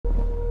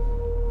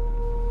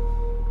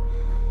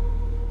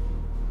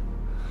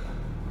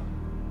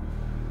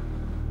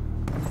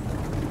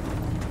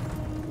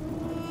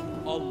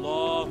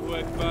Allahu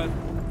Akbar.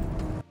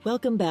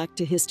 Welcome back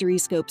to History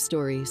Scope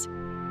Stories.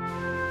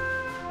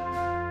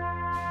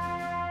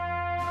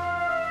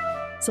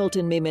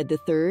 Sultan Mehmed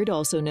III,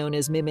 also known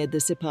as Mehmed the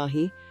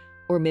Sipahi,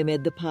 or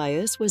Mehmed the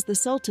Pious, was the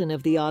Sultan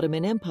of the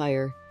Ottoman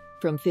Empire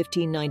from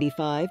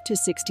 1595 to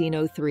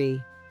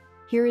 1603.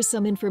 Here is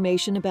some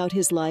information about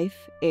his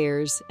life,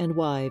 heirs, and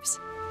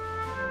wives.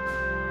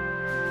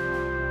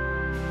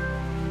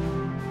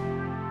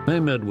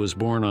 Mehmed was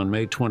born on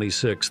May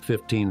 26,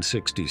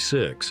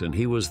 1566, and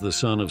he was the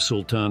son of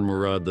Sultan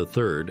Murad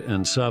III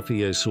and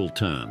Safiye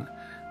Sultan,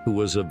 who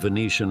was of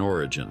Venetian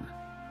origin.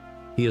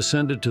 He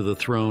ascended to the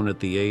throne at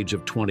the age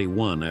of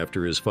 21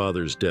 after his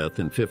father's death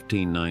in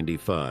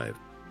 1595.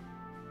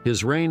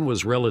 His reign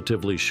was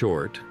relatively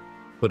short,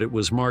 but it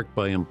was marked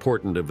by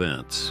important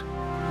events.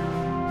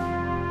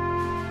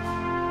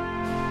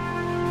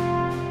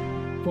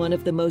 One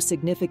of the most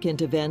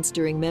significant events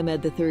during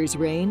Mehmed III's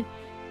reign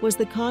was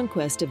the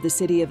conquest of the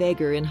city of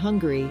Eger in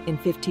Hungary in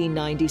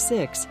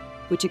 1596,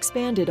 which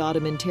expanded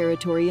Ottoman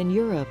territory in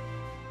Europe.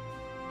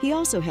 He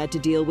also had to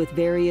deal with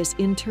various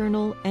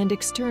internal and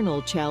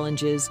external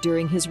challenges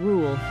during his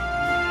rule.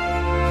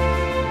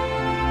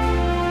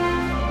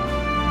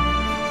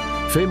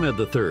 Mehmed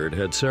III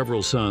had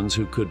several sons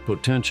who could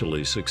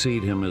potentially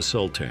succeed him as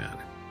Sultan.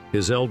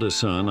 His eldest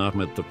son,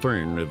 Ahmed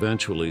III,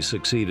 eventually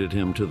succeeded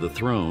him to the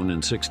throne in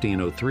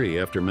 1603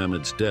 after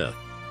Mehmed's death.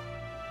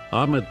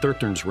 Ahmed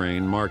III's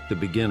reign marked the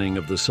beginning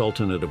of the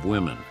Sultanate of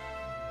Women,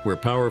 where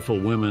powerful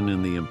women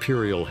in the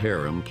imperial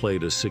harem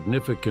played a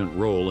significant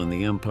role in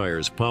the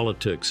empire's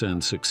politics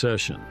and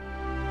succession.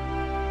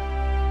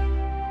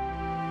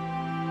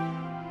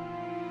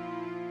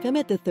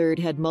 Mehmed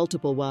III had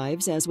multiple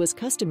wives, as was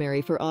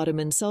customary for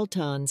Ottoman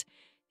sultans.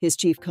 His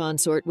chief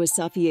consort was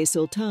Safiye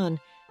Sultan,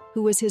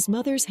 who was his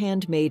mother's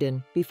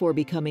handmaiden before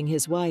becoming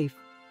his wife.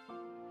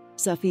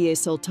 Safiye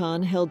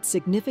Sultan held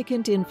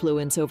significant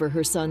influence over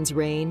her son's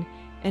reign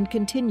and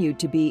continued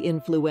to be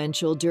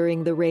influential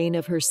during the reign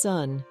of her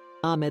son,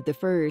 Ahmed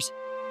I.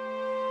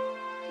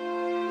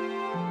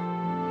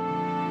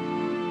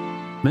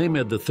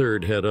 Mehmed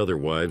III had other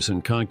wives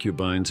and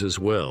concubines as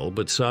well,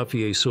 but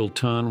Safiye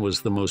Sultan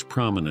was the most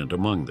prominent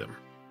among them.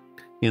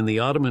 In the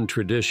Ottoman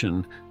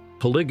tradition,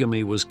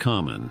 polygamy was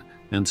common,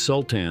 and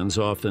sultans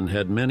often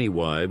had many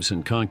wives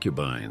and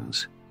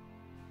concubines.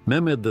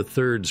 Mehmed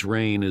III's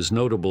reign is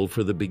notable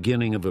for the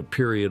beginning of a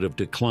period of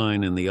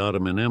decline in the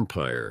Ottoman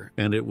Empire,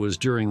 and it was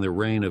during the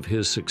reign of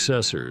his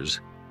successors,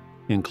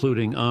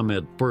 including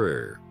Ahmed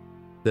III,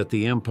 that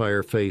the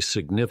empire faced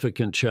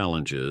significant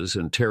challenges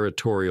and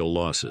territorial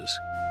losses.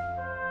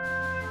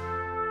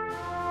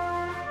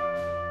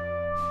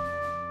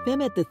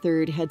 Mehmed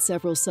III had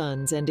several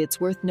sons, and it's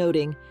worth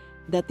noting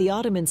that the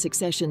Ottoman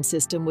succession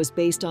system was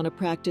based on a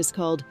practice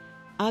called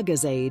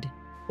agazaid,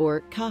 or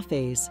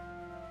kafes.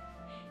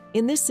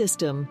 In this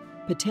system,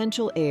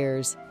 potential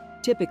heirs,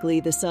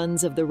 typically the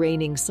sons of the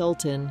reigning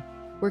sultan,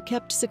 were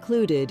kept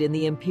secluded in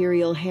the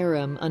imperial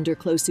harem under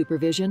close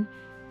supervision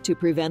to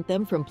prevent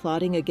them from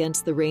plotting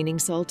against the reigning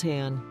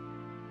sultan.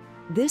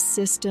 This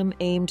system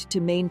aimed to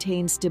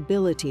maintain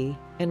stability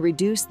and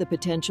reduce the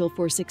potential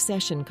for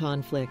succession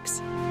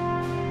conflicts.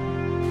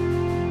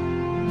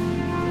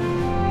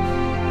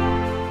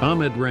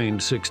 Ahmed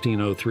reigned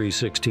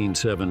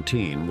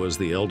 1603–1617, was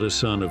the eldest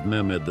son of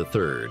Mehmed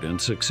III,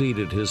 and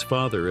succeeded his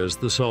father as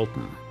the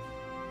Sultan.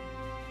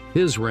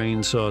 His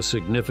reign saw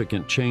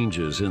significant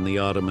changes in the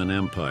Ottoman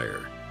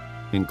Empire,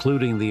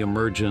 including the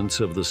emergence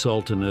of the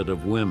Sultanate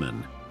of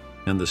Women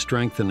and the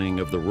strengthening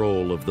of the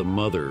role of the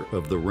mother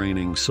of the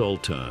reigning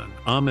Sultan.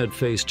 Ahmed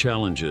faced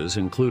challenges,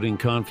 including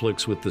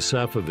conflicts with the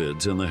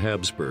Safavids and the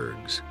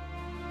Habsburgs.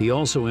 He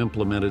also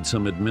implemented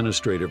some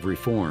administrative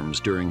reforms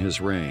during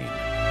his reign.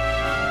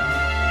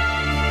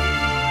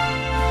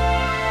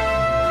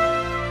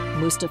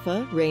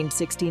 Mustafa reigned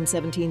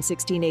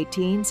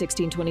 1617–1618,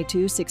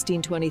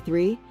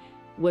 1622–1623,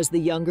 was the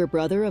younger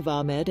brother of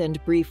Ahmed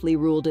and briefly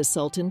ruled as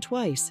Sultan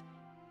twice.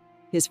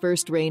 His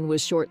first reign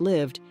was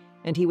short-lived,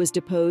 and he was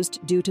deposed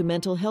due to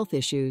mental health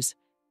issues.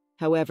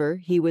 However,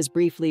 he was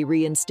briefly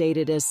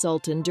reinstated as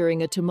Sultan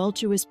during a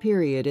tumultuous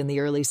period in the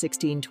early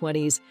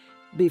 1620s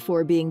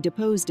before being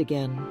deposed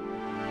again.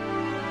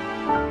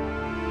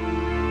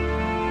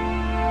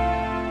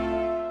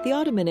 The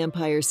Ottoman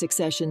Empire's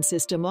succession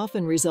system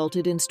often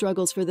resulted in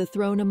struggles for the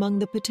throne among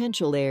the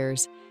potential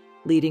heirs,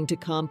 leading to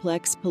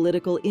complex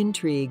political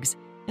intrigues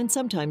and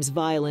sometimes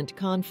violent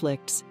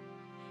conflicts.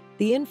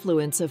 The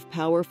influence of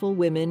powerful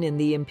women in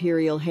the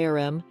imperial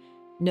harem,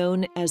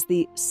 known as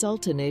the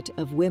Sultanate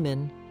of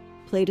Women,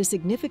 played a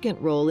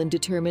significant role in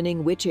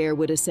determining which heir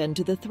would ascend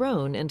to the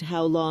throne and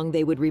how long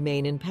they would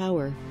remain in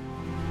power.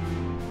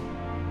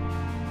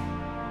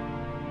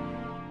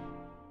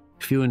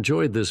 If you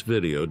enjoyed this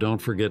video, don't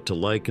forget to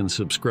like and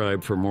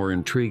subscribe for more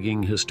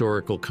intriguing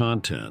historical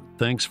content.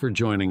 Thanks for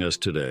joining us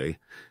today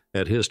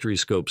at History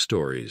Scope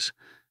Stories.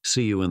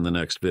 See you in the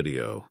next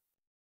video.